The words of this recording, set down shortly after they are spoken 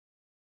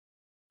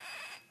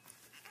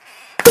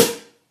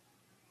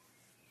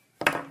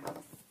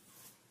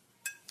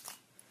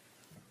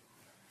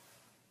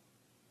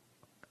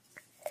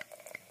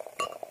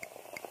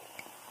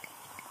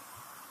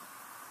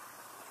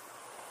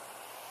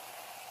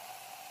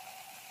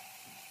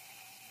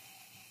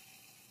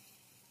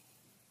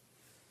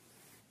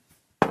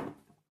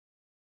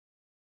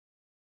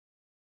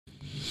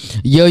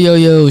Yo,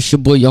 it's your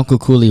boy Uncle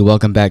Cooley.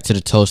 Welcome back to the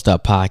Toast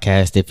Up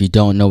Podcast. If you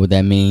don't know what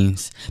that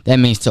means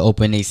to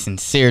open a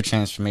sincere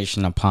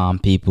transformation upon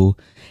people.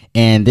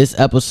 And this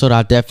episode,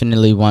 I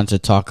definitely want to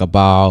talk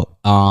about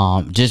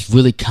just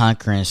really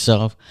conquering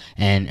self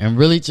and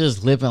really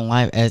just living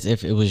life as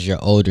if it was your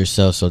older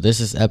self. So this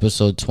is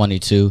episode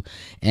 22,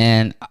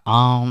 and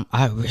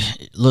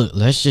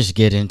let's just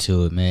get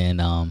into it,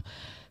 man.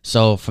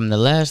 So from the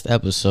last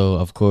episode,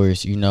 of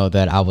course, you know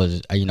that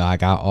I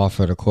got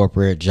offered a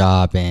corporate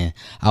job, and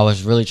I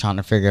was really trying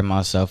to figure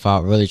myself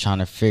out, really trying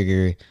to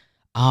figure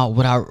out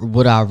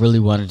what I really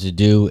wanted to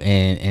do,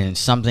 and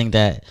something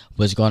that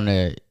was going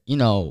to,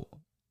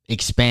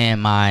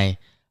 expand my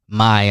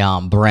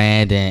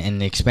brand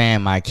and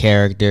expand my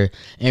character,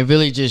 and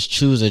really just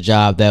choose a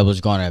job that was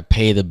going to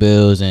pay the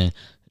bills and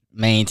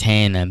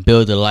maintain and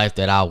build the life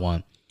that I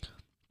want.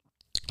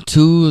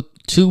 2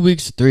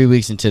 weeks, 3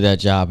 weeks into that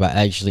job, I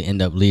actually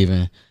end up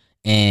leaving,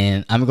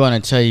 and I'm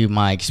going to tell you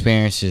my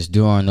experiences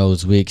during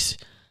those weeks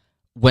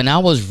when I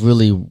was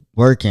really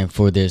working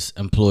for this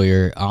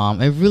employer.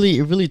 It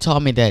really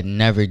taught me that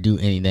never do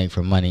anything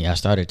for money. I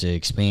started to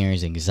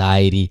experience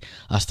anxiety.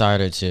 I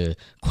started to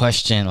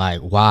question,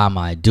 like, why am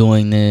I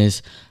doing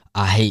this?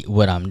 I hate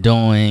what I'm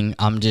doing.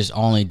 I'm just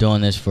only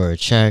doing this for a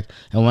check.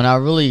 And when I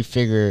really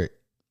figured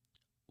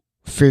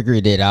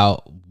it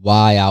out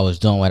why I was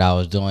doing what I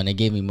was doing, it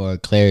gave me more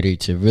clarity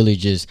to really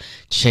just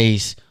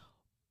chase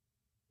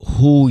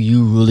who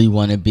you really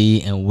want to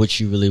be and what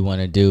you really want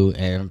to do.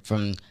 And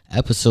from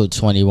episode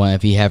 21,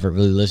 if you haven't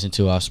really listened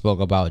to, I spoke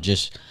about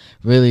just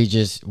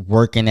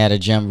working at a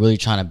gym, really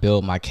trying to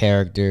build my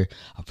character.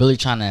 I'm really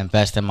trying to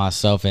invest in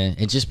myself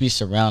and just be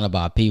surrounded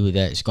by people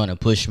that's going to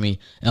push me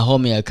and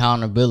hold me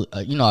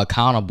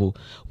accountable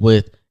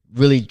with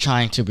really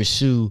trying to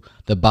pursue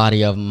the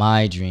body of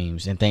my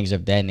dreams and things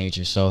of that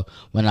nature. So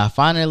when I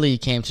finally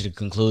came to the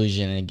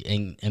conclusion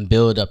and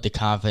build up the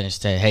confidence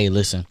that, hey,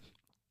 listen,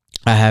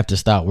 I have to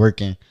stop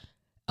working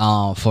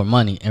for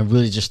money and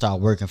really just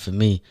start working for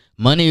me.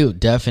 Money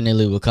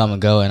definitely will come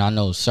and go, and I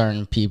know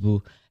certain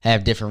people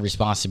have different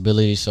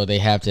responsibilities, so they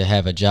have to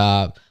have a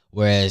job,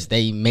 whereas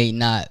they may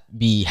not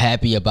be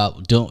happy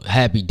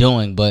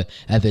doing, but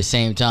at the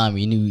same time,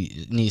 you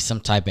need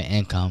some type of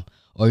income.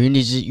 Or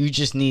you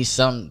just need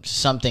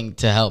something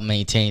to help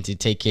maintain, to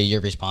take care of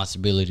your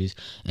responsibilities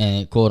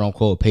and quote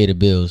unquote pay the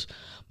bills.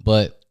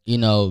 But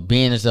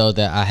being as though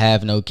that I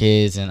have no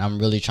kids and I'm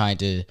really trying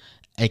to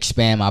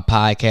expand my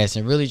podcast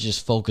and really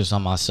just focus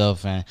on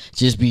myself and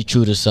just be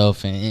true to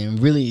self and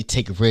really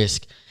take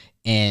risk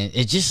and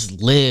it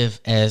just live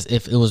as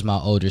if it was my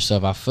older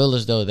self. I feel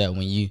as though that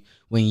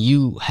when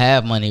you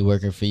have money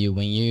working for you,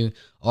 when you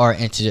are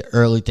into the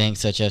early things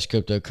such as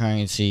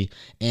cryptocurrency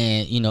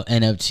and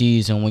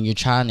NFTs, and when you're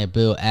trying to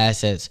build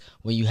assets,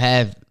 when you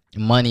have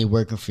money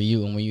working for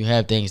you and when you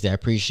have things that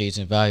appreciates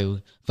and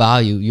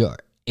value, you're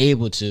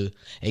able to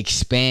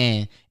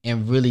expand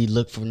and really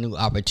look for new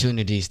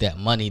opportunities that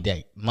money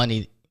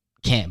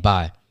can't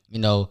buy.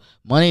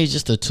 Money is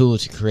just a tool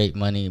to create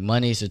money.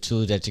 Money is a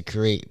tool to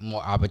create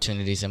more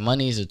opportunities, and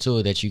money is a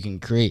tool that you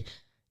can create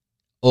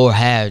or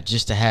have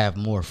just to have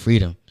more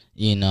freedom.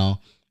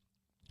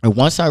 And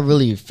once I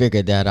really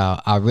figured that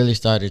out, I really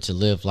started to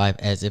live life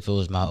as if it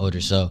was my older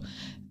self,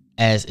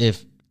 as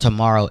if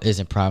tomorrow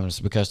isn't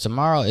promised, because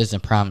tomorrow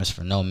isn't promised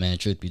for no man,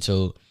 truth be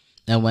told.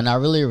 And when I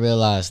really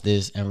realized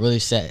this and really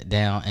sat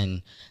down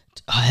and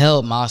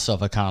held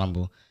myself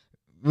accountable,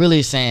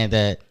 really saying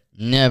that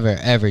never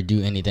ever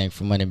do anything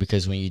for money,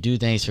 because when you do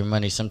things for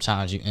money,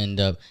 sometimes you end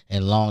up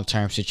in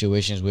long-term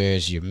situations where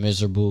you're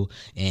miserable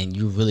and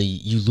you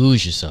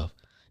lose yourself.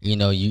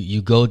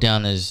 You go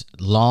down this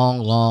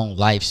long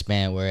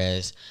lifespan,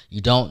 whereas you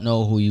don't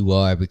know who you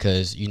are,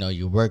 because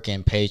you're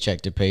working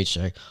paycheck to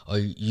paycheck, or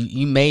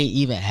you may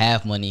even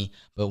have money,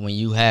 but when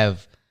you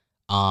have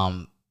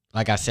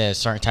like I said,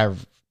 certain type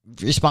of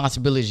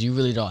responsibilities, you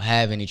really don't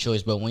have any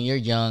choice. But when you're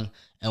young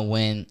and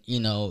when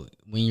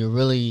you're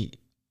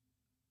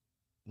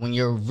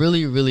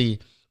really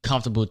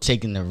comfortable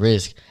taking the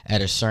risk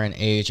at a certain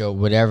age or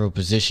whatever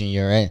position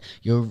you're at,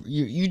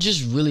 you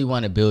just really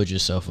want to build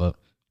yourself up.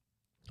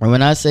 And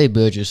when I say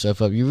build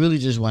yourself up, you really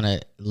just want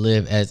to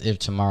live as if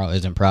tomorrow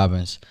isn't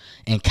promised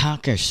and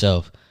conquer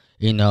self.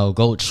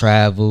 Go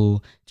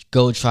travel,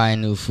 go try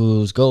new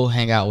foods, go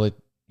hang out with,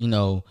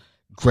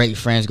 great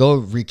friends, go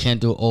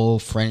rekindle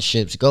old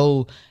friendships,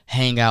 go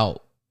hang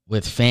out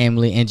with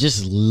family and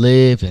just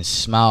live and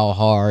smile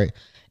hard.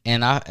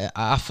 And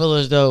I feel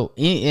as though,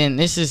 and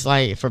this is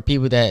like for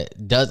people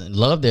that doesn't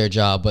love their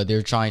job, but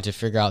they're trying to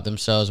figure out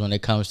themselves when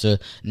it comes to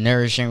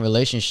nourishing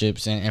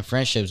relationships and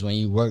friendships. When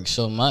you work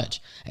so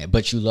much,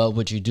 but you love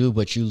what you do,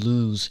 but you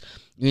lose,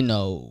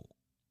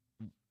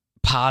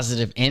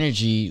 positive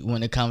energy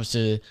when it comes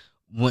to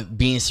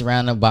being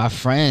surrounded by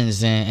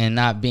friends and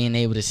not being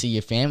able to see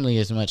your family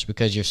as much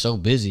because you're so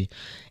busy.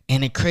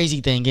 And the crazy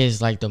thing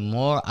is, like, the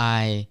more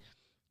I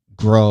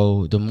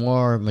grow, the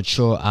more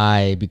mature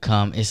I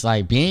become, it's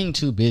like being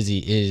too busy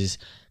is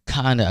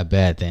kind of a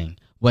bad thing.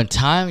 when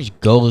time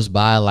goes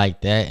by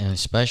like that, and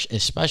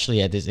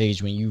especially at this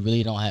age when you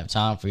really don't have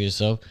time for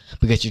yourself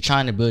because you're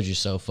trying to build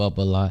yourself up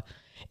a lot,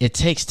 it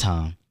takes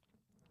time.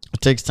 It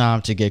takes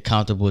time to get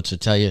comfortable, to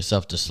tell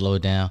yourself to slow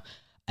down.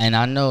 And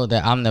I know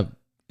that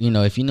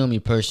if you know me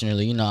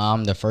personally,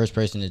 I'm the first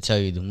person to tell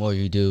you the more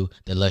you do,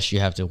 the less you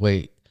have to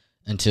wait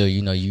until,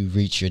 you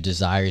reach your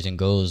desires and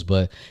goals.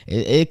 But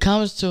it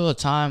comes to a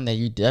time that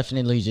you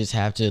definitely just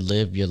have to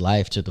live your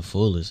life to the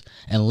fullest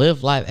and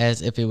live life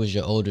as if it was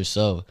your older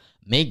self.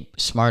 Make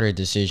smarter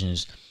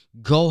decisions.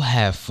 Go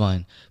have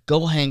fun.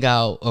 Go hang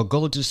out or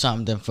go do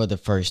something for the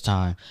first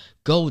time.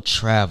 Go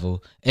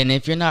travel. And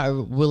if you're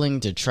not willing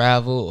to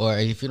travel, or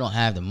if you don't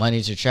have the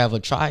money to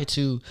travel, try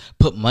to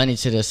put money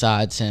to the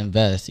side to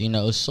invest.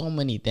 So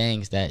many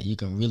things that you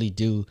can really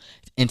do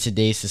in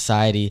today's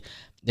society,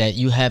 that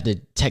you have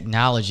the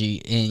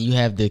technology and you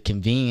have the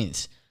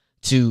convenience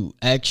to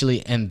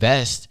actually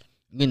invest,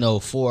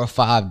 $4 or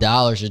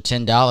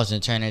 $10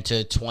 and turn it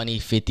to 20,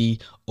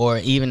 50, or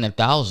even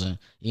 1,000.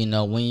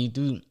 When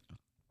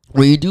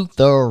you do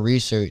thorough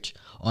research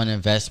on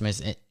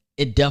investments,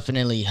 it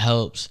definitely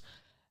helps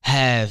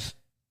have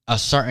a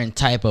certain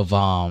type of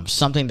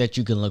something that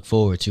you can look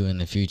forward to in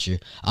the future.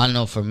 I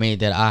know for me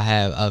that I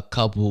have a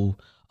couple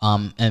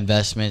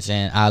investments,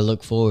 and I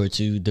look forward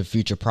to the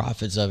future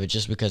profits of it,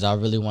 just because I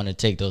really want to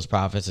take those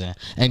profits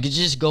and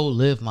just go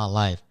live my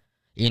life.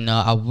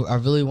 I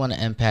really want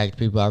to impact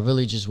people. I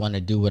really just want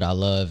to do what I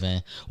love.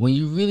 And when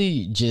you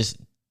really just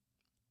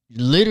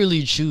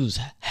literally choose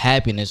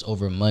happiness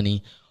over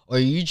money, or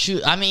you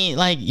choose,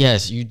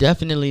 yes, you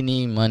definitely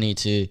need money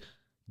to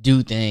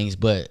do things,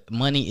 but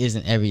money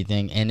isn't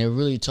everything. And it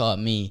really taught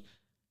me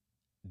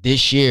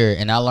this year,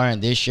 and I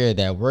learned this year,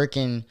 that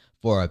working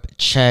for a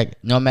check,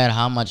 no matter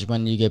how much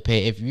money you get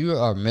paid, if you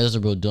are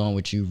miserable doing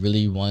what you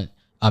really want,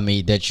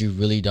 that you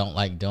really don't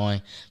like doing,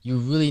 you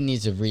really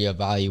need to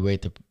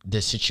reevaluate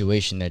the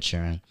situation that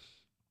you're in.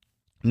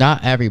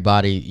 Not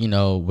everybody,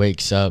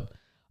 wakes up.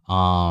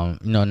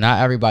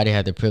 Not everybody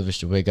had the privilege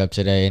to wake up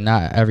today, and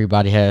not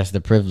everybody has the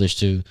privilege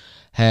to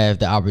have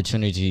the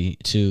opportunity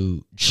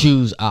to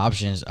choose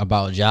options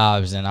about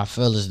jobs. And I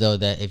feel as though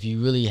that if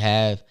you really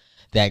have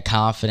that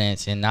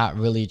confidence and not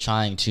really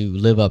trying to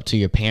live up to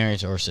your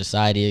parents or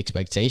society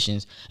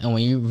expectations, and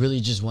when you really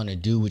just want to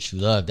do what you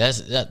love,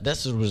 that's what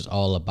it's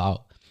all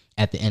about.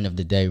 At the end of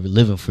the day, we're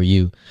living for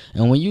you.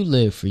 And when you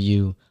live for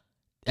you,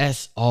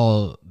 that's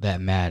all that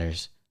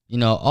matters.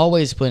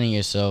 Always putting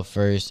yourself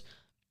first.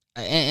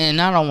 And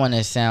I don't want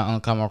to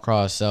come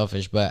across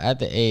selfish, but at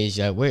the age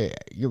that we're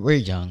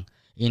young,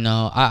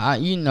 I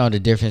the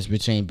difference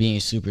between being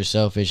super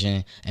selfish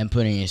and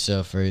putting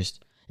yourself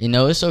first.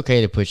 It's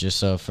okay to put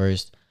yourself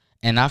first.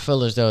 And I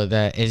feel as though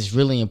that is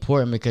really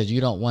important, because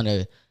you don't want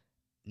to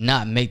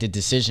not make the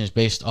decisions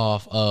based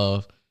off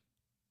of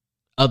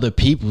other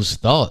people's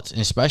thoughts,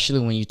 especially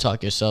when you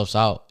talk yourself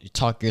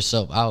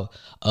out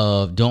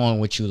of doing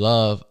what you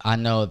love. I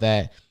know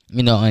that,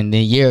 in the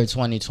year of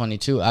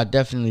 2022, I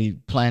definitely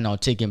plan on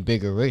taking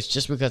bigger risks,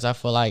 just because I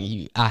feel like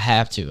I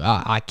have to.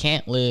 I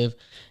can't live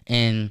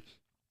in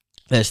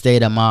that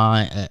state of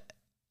mind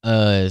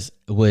as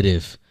what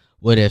if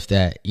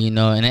that, and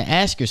then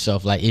ask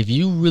yourself, like, if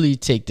you really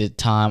take the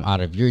time out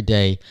of your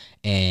day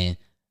and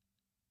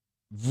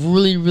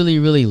really, really,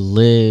 really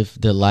live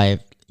the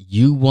life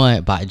you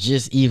want, by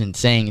just even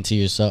saying to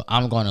yourself,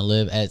 I'm going to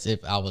live as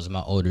if I was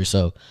my older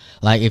self.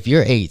 Like, if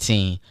you're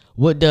 18,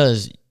 what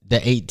does the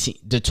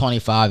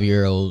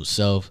 25-year-old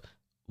self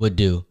would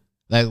do?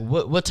 Like,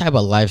 what type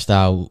of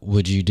lifestyle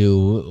would you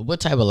do? What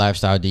type of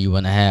lifestyle do you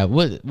want to have?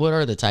 What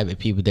are the type of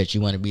people that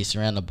you want to be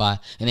surrounded by?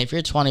 And if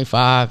you're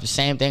 25,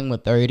 same thing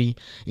with 30,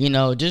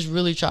 just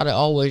really try to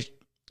always,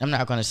 I'm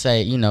not going to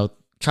say,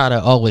 try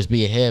to always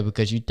be ahead,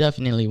 because you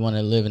definitely want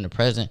to live in the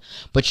present,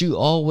 but you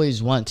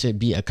always want to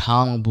be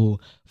accountable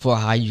for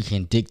how you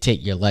can dictate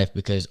your life,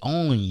 because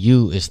only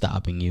you is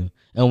stopping you.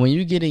 And when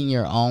you get in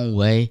your own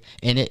way,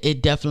 and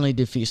it definitely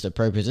defeats the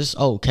purpose. It's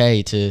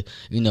okay to,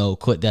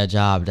 quit that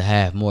job to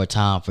have more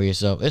time for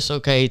yourself. It's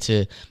okay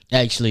to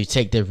actually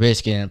take the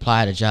risk and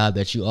apply the job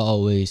that you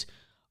always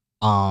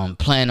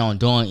plan on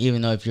doing,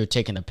 even though if you're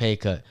taking a pay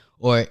cut.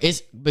 Or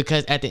it's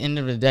because at the end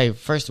of the day,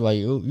 first of all,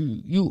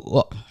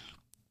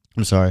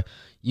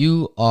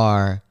 you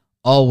are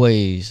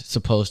always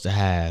supposed to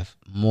have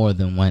more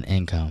than one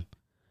income.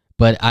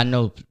 But I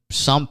know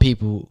some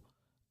people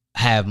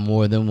have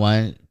more than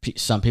one.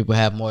 Some people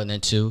have more than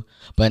two.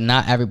 But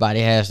not everybody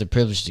has the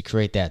privilege to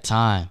create that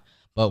time.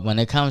 But when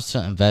it comes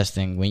to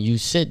investing, when you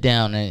sit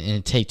down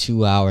and take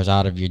 2 hours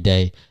out of your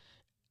day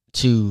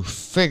to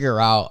figure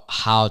out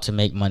how to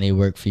make money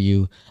work for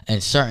you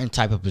and certain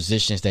type of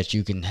positions that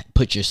you can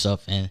put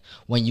yourself in,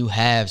 when you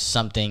have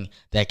something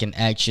that can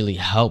actually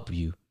help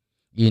you.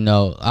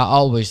 I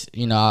always,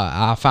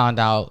 I found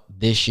out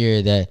this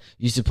year that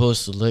you're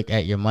supposed to look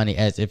at your money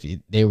as if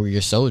they were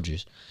your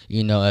soldiers.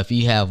 If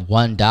you have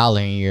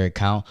 $1 in your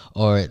account,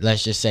 or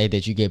let's just say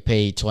that you get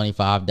paid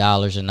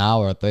 $25 an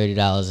hour or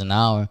 $30 an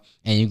hour,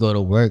 and you go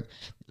to work,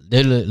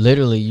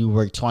 literally you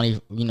work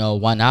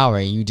 1 hour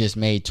and you just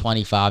made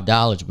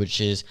 $25, which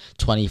is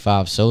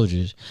 25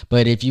 soldiers.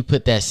 But if you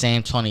put that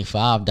same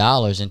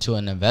 $25 into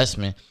an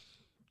investment,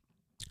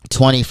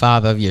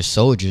 25 of your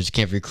soldiers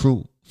can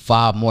recruit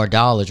five more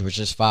dollars, which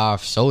is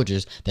five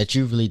soldiers that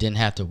you really didn't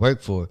have to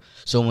work for.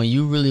 So when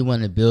you really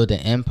want to build an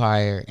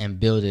empire and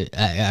build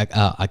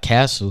a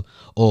castle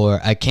or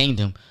a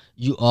kingdom,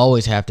 you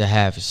always have to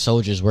have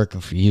soldiers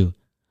working for you,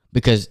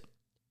 because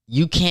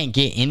you can't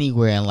get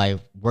anywhere in life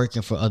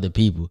working for other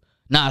people.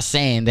 Not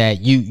saying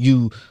that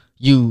you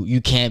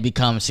can't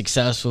become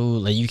successful,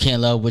 like you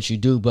can't love what you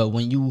do, but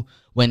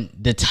when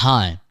the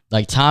time,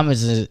 like time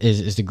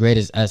is the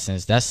greatest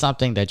essence. That's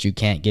something that you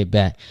can't get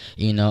back,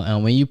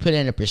 And when you put it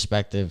in a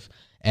perspective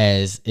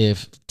as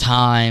if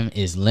time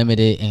is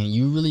limited, and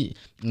you really,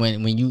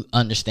 when you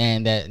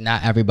understand that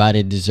not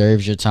everybody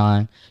deserves your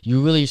time,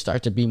 you really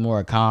start to be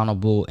more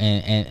accountable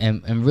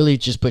and really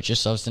just put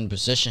yourselves in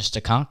positions to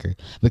conquer,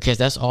 because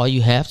that's all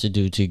you have to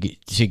do to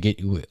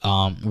get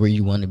where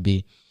you want to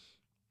be.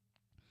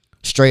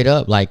 Straight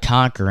up, like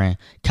conquering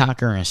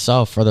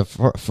self for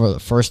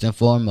first and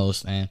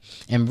foremost, and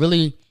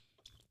really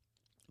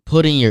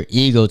putting your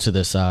ego to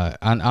the side.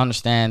 I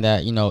understand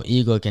that,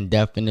 ego can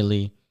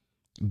definitely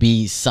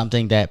be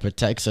something that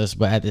protects us,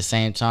 but at the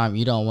same time,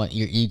 you don't want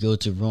your ego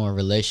to ruin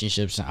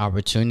relationships and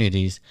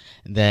opportunities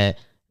that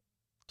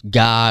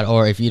God,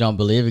 or if you don't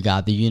believe in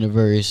God, the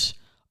universe,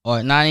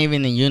 or not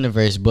even the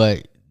universe,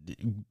 but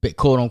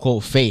quote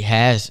unquote fate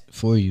has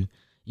for you.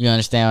 You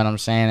understand what I'm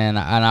saying? And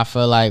I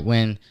feel like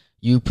when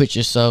you put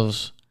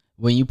yourself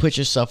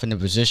in a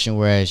position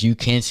whereas you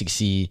can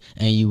succeed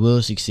and you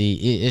will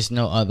succeed, it's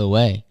no other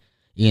way,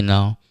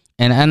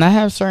 And I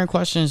have certain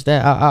questions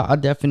that I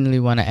definitely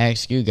want to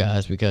ask you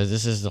guys, because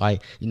this is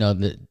like,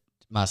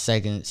 my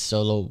second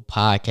solo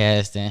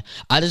podcast, and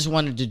I just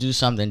wanted to do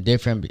something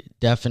different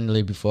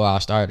definitely before I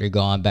started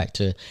going back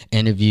to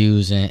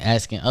interviews and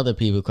asking other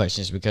people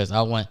questions, because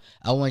I want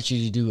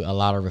you to do a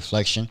lot of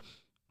reflection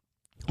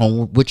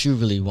on what you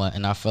really want.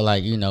 And I feel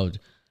like,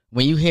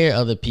 when you hear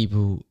other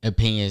people's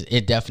opinions,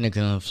 it definitely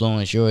can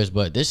influence yours,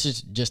 but this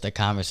is just a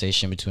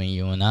conversation between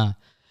you and I.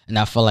 And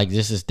I feel like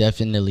this is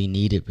definitely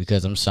needed,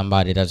 because I'm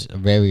somebody that's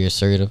very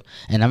assertive.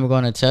 And I'm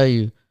going to tell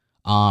you,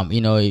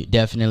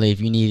 definitely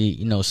if you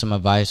need, some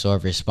advice or a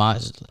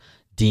response,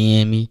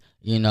 DM me,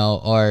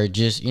 or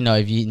just,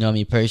 if you know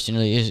me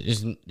personally,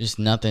 it's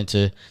nothing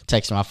to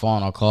text my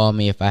phone or call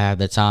me if I have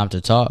the time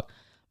to talk.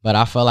 But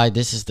I feel like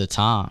this is the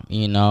time,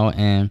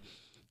 and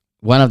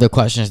one of the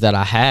questions that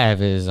I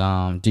have is,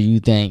 do you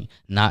think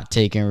not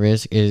taking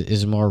risk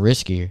is more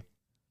riskier?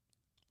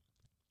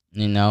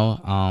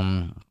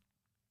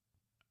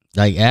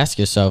 Like, ask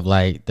yourself,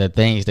 like, the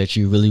things that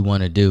you really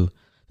want to do,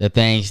 the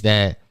things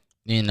that,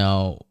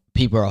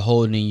 people are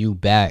holding you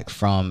back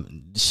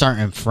from,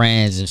 certain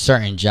friends and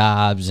certain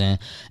jobs and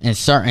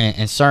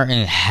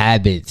certain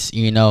habits,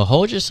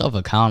 hold yourself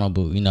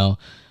accountable.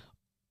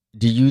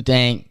 Do you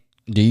think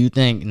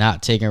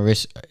not taking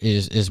risk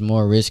is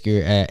more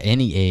riskier at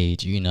any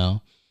age,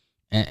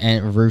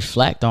 and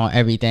reflect on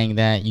everything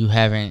that you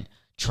haven't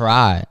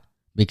tried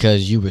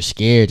because you were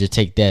scared to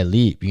take that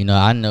leap.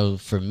 I know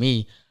for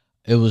me,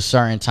 it was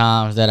certain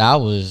times that I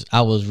was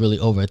really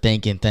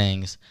overthinking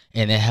things,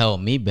 and it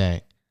held me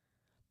back.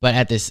 But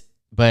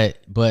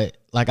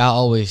like I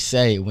always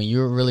say, when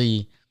you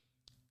really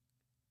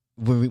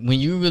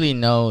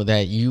know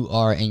that you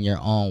are in your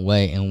own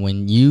way, and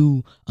when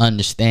you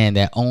understand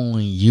that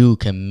only you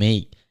can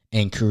make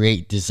and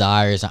create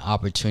desires and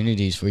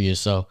opportunities for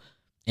yourself,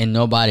 and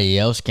nobody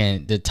else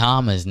can, the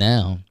time is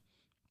now.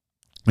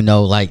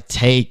 Like,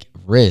 take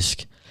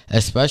risk,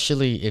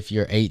 especially if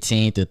you're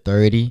 18 to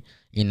 30.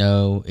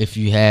 If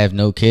you have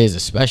no kids,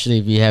 especially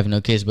if you have no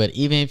kids, but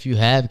even if you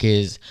have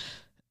kids,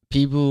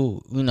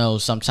 people,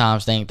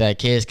 sometimes think that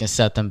kids can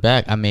set them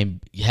back. I mean,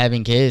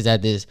 having kids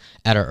at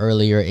an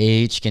earlier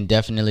age can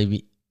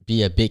definitely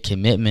be a big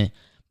commitment,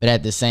 but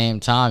at the same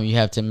time, you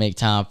have to make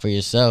time for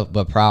yourself,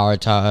 but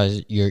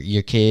prioritize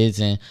your kids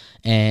and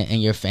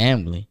your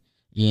family.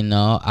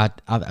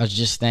 I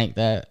just think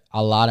that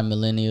a lot of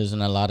millennials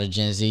and a lot of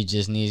Gen Z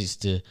just needs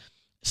to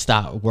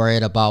stop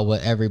worried about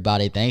what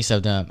everybody thinks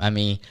of them. I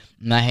mean,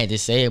 I hate to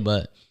say it,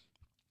 but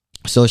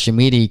social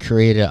media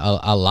created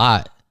a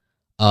lot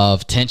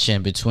of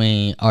tension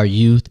between our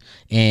youth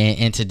and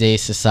in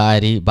today's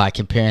society by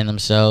comparing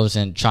themselves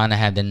and trying to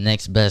have the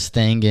next best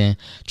thing and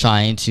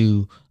trying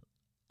to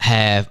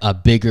have a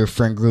bigger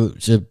friend group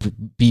to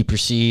be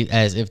perceived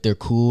as if they're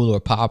cool or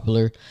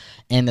popular.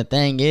 And the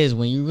thing is,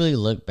 when you really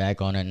look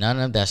back on it, none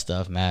of that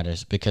stuff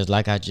matters, because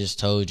like I just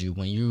told you,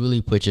 when you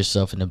really put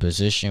yourself in a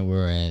position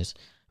whereas,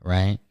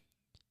 right,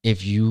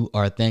 if you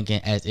are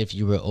thinking as if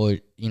you were old,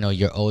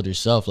 your older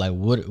self, like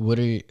what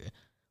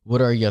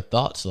are your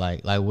thoughts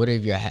like? Like, what are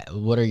your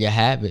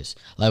habits?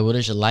 Like, what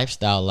is your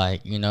lifestyle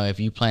like? If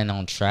you plan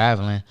on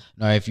traveling,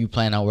 or if you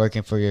plan on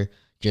working for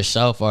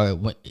yourself, or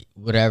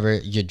whatever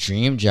your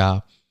dream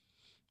job,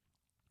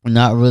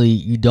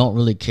 you don't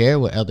really care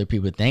what other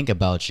people think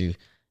about you.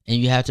 And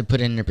you have to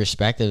put it in the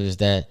perspective is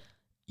that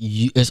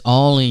it's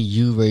only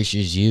you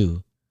versus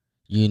you,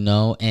 you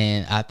know.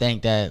 And I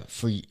think that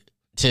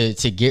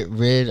to get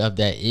rid of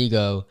that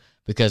ego,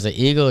 because the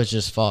ego is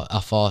just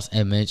a false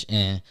image,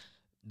 and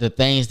the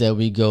things that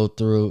we go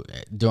through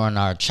during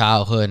our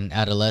childhood and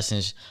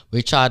adolescence,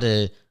 we try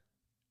to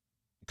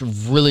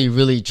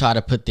really try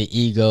to put the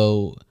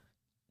ego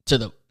to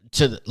the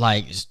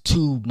like it's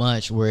too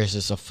much, where it's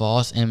just a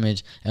false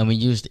image, and we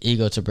use the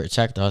ego to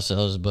protect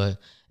ourselves. But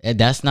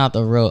that's not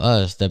the real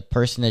us, the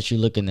person that you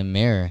look in the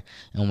mirror.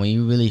 And when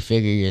you really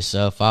figure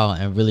yourself out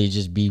and really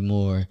just be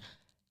more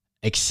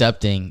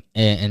accepting,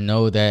 and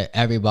know that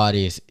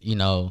everybody is,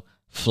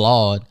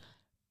 flawed.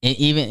 And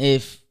even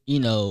if,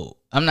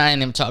 I'm not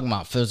even talking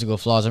about physical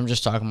flaws, I'm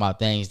just talking about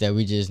things that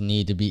we just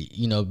need to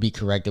be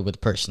corrected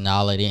with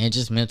personality and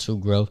just mental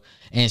growth,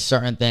 and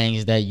certain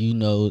things that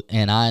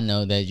and I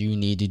know that you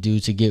need to do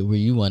to get where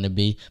you want to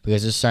be,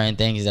 because there's certain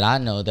things that I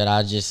know that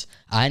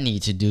I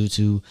need to do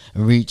to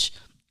reach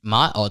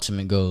my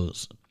ultimate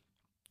goals.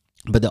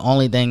 But the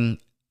only thing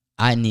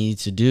I need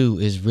to do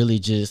is really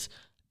just,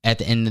 at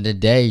the end of the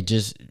day,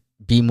 just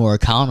be more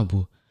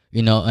accountable,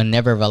 and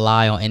never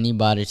rely on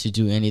anybody to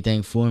do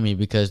anything for me,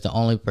 because the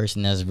only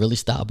person that's really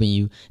stopping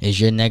you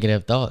is your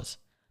negative thoughts.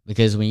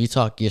 Because when you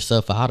talk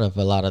yourself out of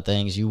a lot of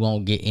things, you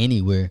won't get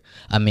anywhere.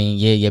 I mean,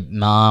 yeah, your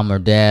mom or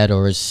dad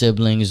or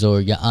siblings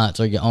or your aunts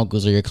or your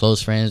uncles or your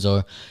close friends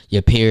or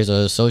your peers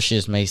or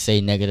associates may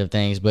say negative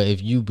things, but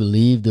if you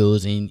believe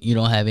those and you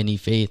don't have any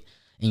faith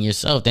in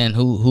yourself, then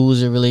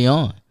who's it really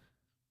on?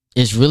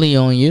 It's really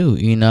on you,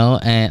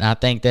 and I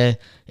think that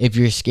if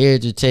you're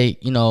scared to take,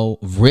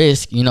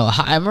 risk,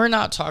 and we're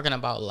not talking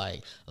about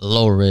like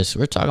low risk.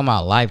 We're talking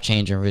about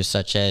life-changing risks,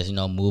 such as,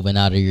 moving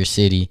out of your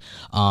city,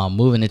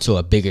 moving into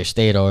a bigger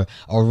state, or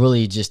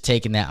really just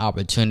taking that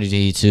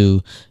opportunity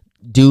to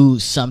do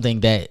something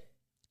that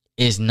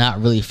is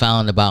not really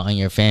found about in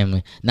your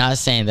family. Not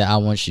saying that I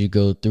want you to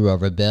go through a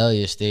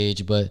rebellious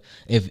stage, but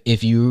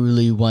if you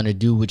really want to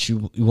do what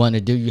you want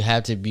to do, you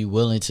have to be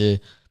willing to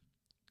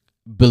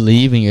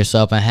believe in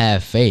yourself and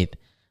have faith.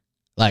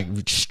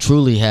 Like,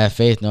 truly have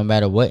faith, no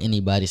matter what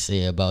anybody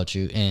say about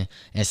you. And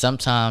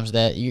sometimes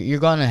that you're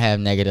gonna have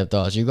negative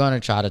thoughts. You're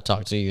gonna try to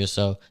talk to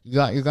yourself.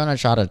 You're gonna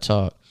try to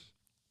talk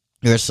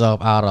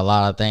yourself out a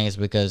lot of things,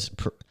 because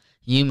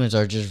humans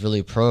are just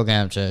really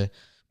programmed to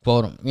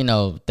quote,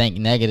 think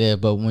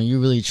negative. But when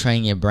you really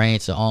train your brain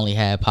to only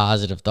have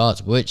positive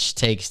thoughts, which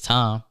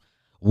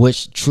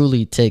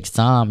truly takes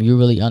time, you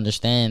really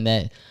understand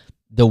that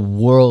the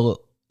world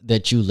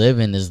that you live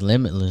in is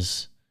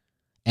limitless,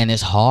 and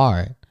it's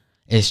hard.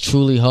 It's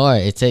truly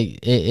hard.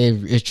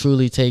 It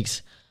truly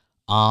takes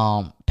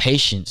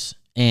patience,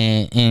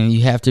 and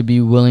you have to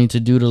be willing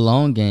to do the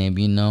long game,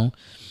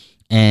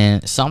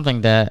 And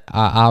something that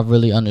I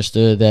really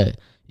understood, that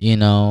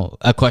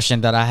a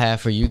question that I have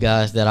for you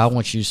guys that I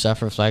want you to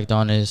self-reflect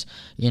on is,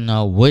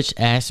 which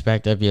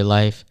aspect of your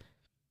life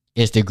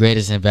is the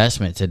greatest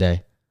investment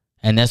today?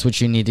 And that's what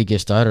you need to get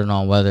started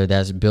on, whether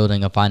that's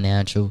building a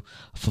financial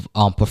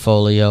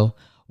portfolio,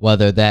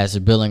 whether that's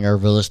building a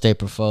real estate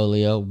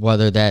portfolio,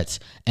 whether that's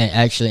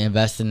actually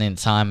investing in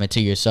time into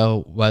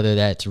yourself, whether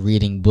that's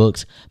reading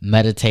books,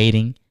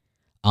 meditating,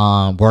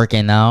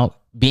 working out,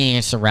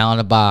 being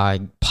surrounded by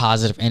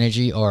positive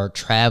energy, or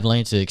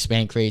traveling to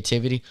expand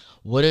creativity.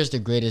 What is the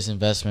greatest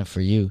investment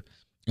for you?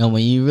 And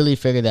when you really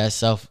figure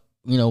that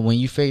when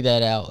you figure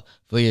that out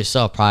for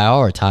yourself,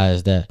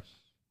 prioritize that.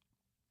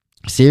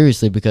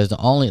 Seriously, because the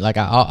only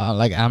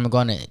I'm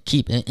going to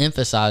keep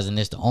emphasizing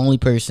this, the only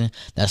person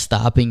that's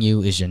stopping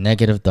you is your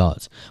negative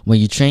thoughts.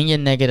 When you train your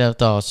negative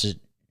thoughts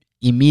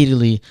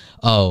immediately,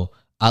 oh,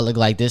 I look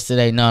like this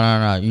today.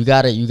 No. You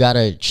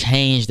gotta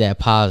change that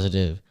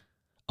positive.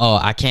 Oh,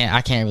 I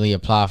can't really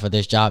apply for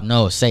this job.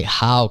 No, say,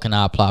 how can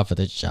I apply for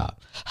this job?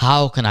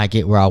 How can I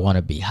get where I want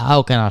to be?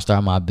 How can I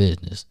start my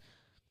business?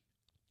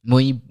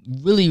 When you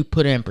really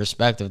put it in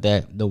perspective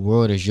that the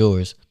world is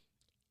yours,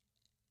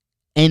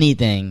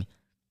 anything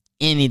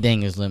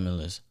is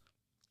limitless,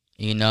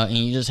 and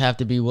you just have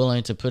to be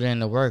willing to put in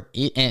the work,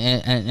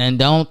 and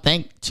don't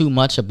think too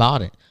much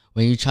about it.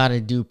 When you try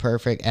to do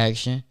perfect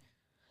action,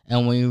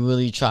 and when you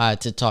really try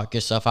to talk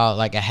yourself out,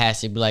 like it has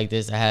to be like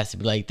this, it has to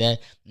be like that.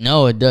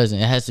 No, it doesn't.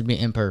 It has to be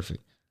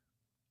imperfect.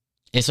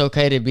 It's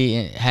okay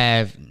to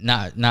have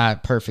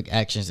not perfect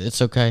actions.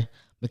 It's okay,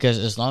 because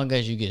as long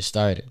as you get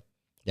started,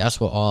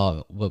 that's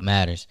what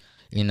matters.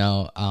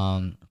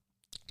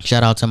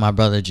 Shout out to my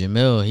brother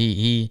Jamil.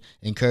 He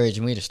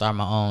encouraged me to start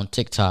my own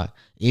TikTok,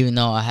 even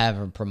though I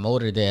haven't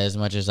promoted it as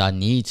much as I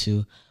need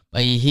to.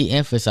 But he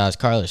emphasized,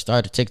 Carlos,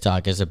 start a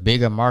TikTok. It's a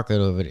bigger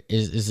market over there.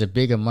 It's a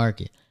bigger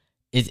market.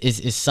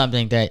 It's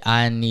something that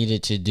I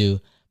needed to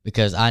do,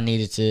 because I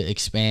needed to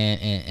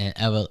expand and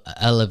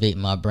elevate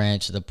my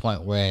brand to the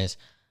point whereas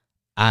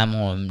I'm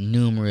on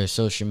numerous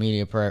social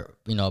media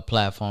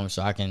platforms,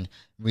 so I can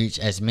reach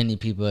as many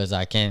people as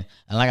I can.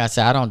 And like I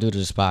said, I don't do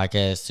this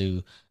podcast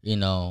to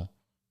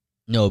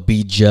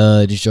be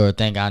judged or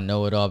think I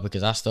know it all,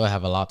 because I still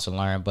have a lot to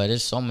learn. But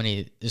there's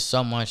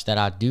so much that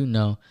I do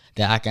know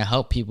that I can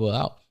help people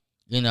out.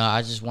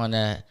 I just want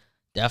to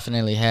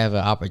definitely have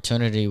an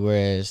opportunity,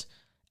 whereas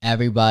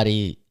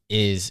everybody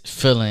is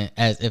feeling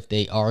as if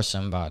they are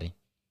somebody.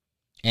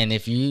 And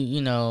if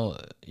you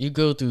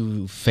go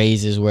through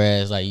phases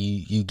whereas like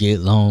you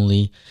get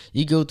lonely,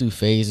 you go through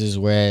phases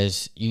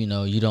whereas you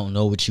don't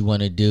know what you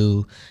want to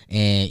do,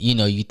 and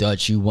you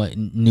thought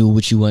knew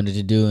what you wanted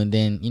to do, and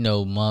then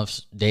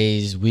months,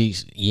 days,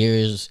 weeks,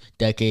 years,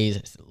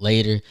 decades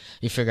later,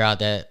 you figure out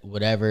that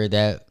whatever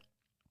that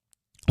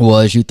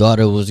was you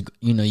thought it was,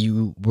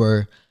 you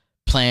were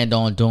planned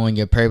on doing,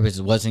 your purpose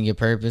wasn't your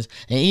purpose.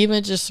 And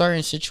even just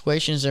certain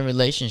situations and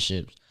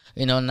relationships,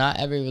 not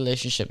every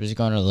relationship is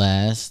going to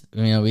last.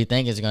 We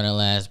think it's going to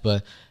last,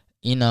 but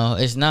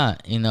it's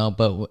not.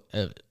 But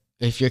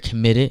if you're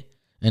committed,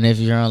 and if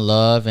you're in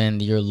love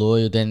and you're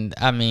loyal, then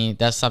I mean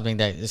that's something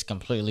that is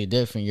completely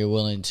different. You're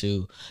willing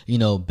to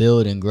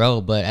build and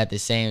grow, but at the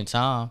same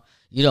time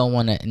you don't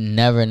want to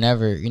never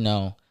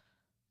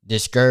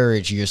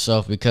discourage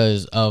yourself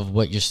because of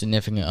what your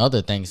significant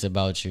other thinks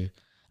about you.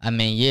 I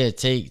mean, yeah,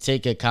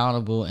 take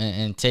accountable,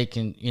 and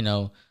taking,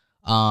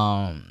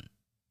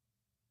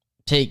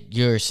 take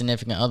your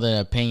significant other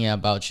opinion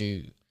about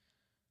you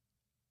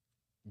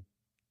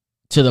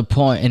to the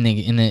point in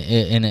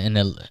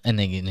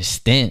an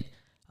extent.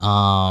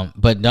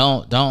 But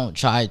don't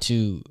try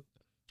to,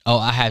 oh,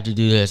 I have to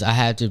do this, I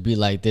have to be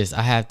like this,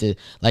 I have to,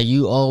 like,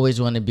 you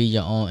always want to be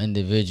your own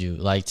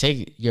individual. Like,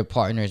 take your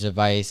partner's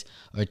advice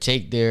or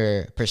take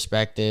their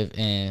perspective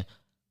and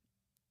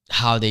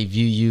how they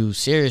view you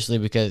seriously,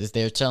 because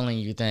they're telling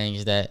you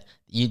things that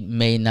you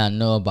may not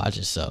know about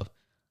yourself.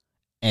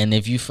 And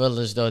if you feel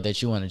as though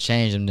that you want to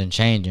change them, then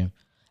change them.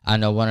 I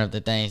know one of the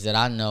things that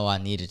I know I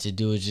needed to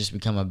do is just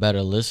become a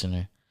better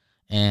listener.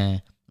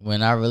 And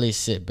when I really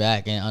sit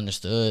back and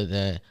understood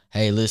that,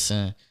 hey,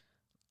 listen,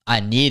 I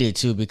needed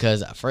to,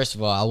 because first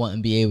of all, I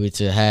wouldn't be able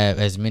to have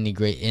as many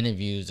great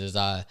interviews as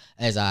I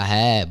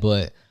had,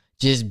 but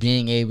just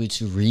being able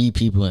to read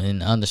people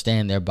and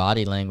understand their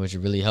body language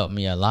really helped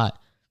me a lot.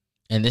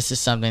 And this is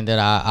something that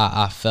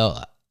I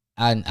felt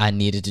I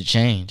needed to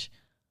change.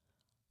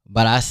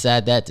 But I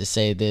said that to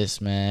say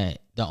this, man.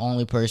 The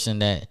only person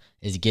that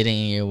is getting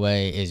in your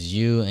way is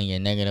you and your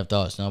negative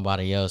thoughts,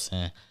 nobody else.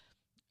 And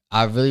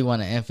I really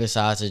want to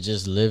emphasize it,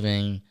 just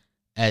living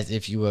as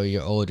if you were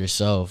your older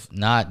self,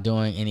 not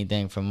doing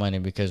anything for money,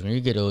 because when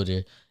you get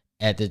older,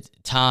 at the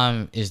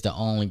time is the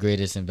only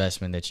greatest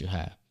investment that you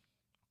have.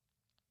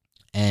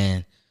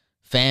 And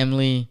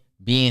family,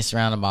 being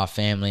surrounded by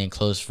family and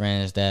close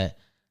friends that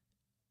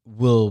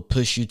will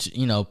push you to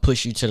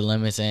the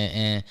limits,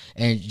 and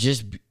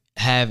just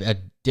have a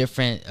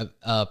different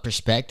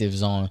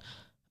perspectives on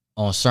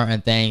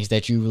certain things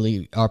that you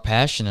really are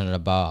passionate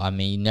about. I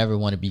mean, you never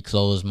want to be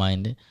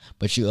closed-minded,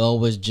 but you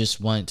always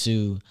just want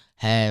to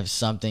have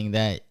something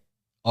that,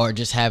 or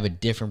just have a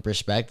different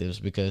perspectives,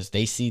 because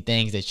they see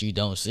things that you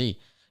don't see.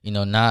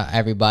 Not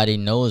everybody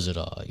knows it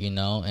all,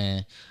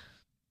 and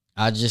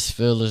I just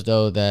feel as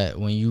though that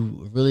when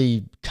you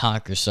really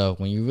conquer self,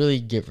 when you really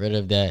get rid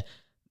of that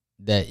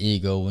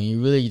ego, when you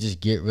really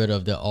just get rid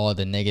of all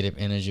the negative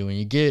energy, when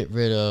you get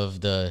rid of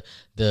the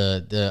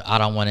I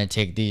don't want to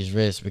take these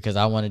risks because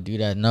I want to do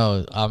that.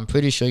 No, I'm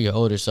pretty sure your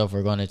older self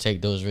are going to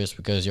take those risks,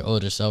 because your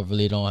older self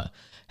really don't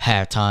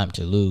have time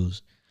to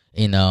lose.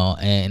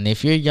 And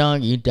if you're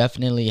young, you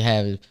definitely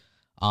have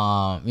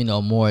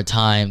more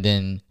time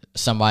than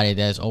somebody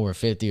that's over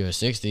 50 or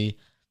 60,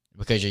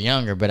 because you're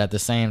younger. But at the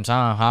same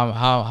time,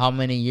 how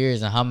many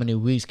years and how many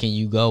weeks can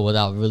you go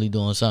without really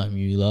doing something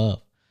you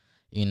love?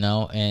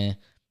 And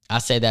I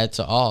say that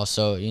to all.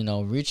 So,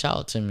 reach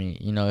out to me,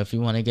 if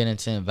you want to get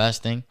into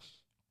investing,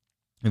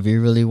 if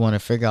you really want to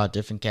figure out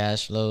different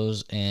cash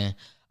flows, and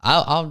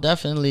I'll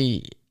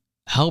definitely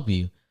help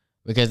you,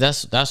 because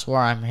that's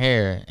why I'm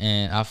here.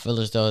 And I feel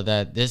as though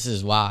that this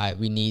is why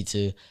we need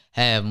to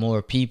have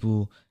more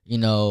people,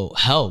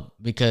 help,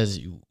 because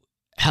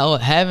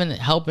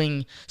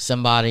helping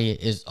somebody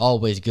is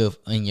always good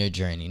in your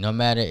journey, no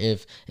matter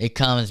if it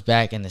comes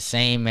back in the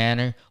same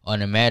manner, or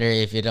no matter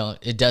if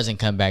it doesn't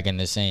come back in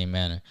the same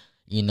manner.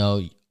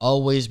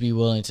 Always be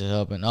willing to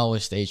help, and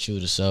always stay true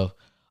to self.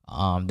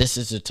 This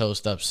is the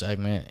Toast Up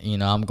segment.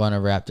 I'm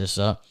gonna wrap this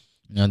up.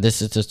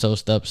 This is the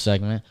Toast Up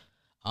segment.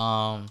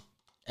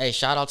 Hey,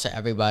 shout out to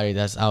everybody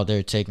that's out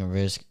there taking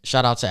risks.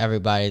 Shout out to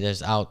everybody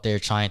that's out there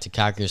trying to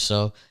conquer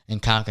yourself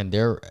and conquer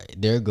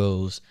their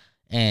goals,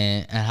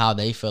 and how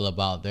they feel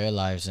about their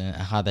lives, and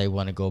how they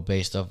want to go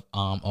based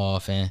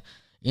off. And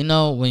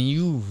when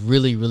you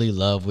really, really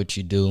love what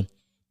you do,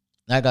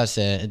 like I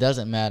said, it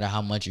doesn't matter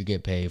how much you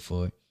get paid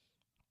for it.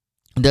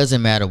 It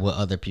doesn't matter what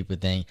other people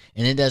think,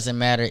 and it doesn't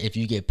matter if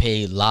you get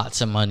paid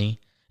lots of money.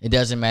 It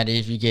doesn't matter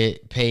if you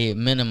get paid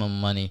minimum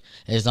money.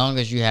 As long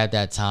as you have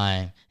that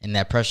time, and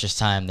that precious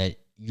time, that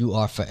you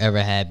are forever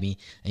happy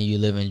and you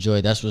live in joy.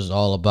 That's what it's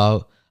all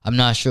about. I'm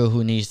not sure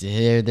who needs to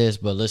hear this,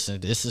 but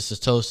listen, this is a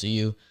toast to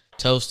you.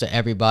 Toast to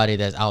everybody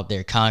that's out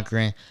there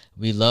conquering.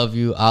 We love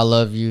you. I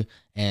love you.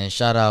 And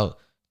shout out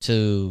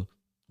to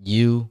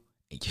you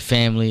and your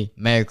family.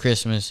 Merry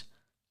Christmas.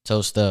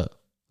 Toast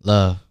up.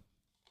 Love.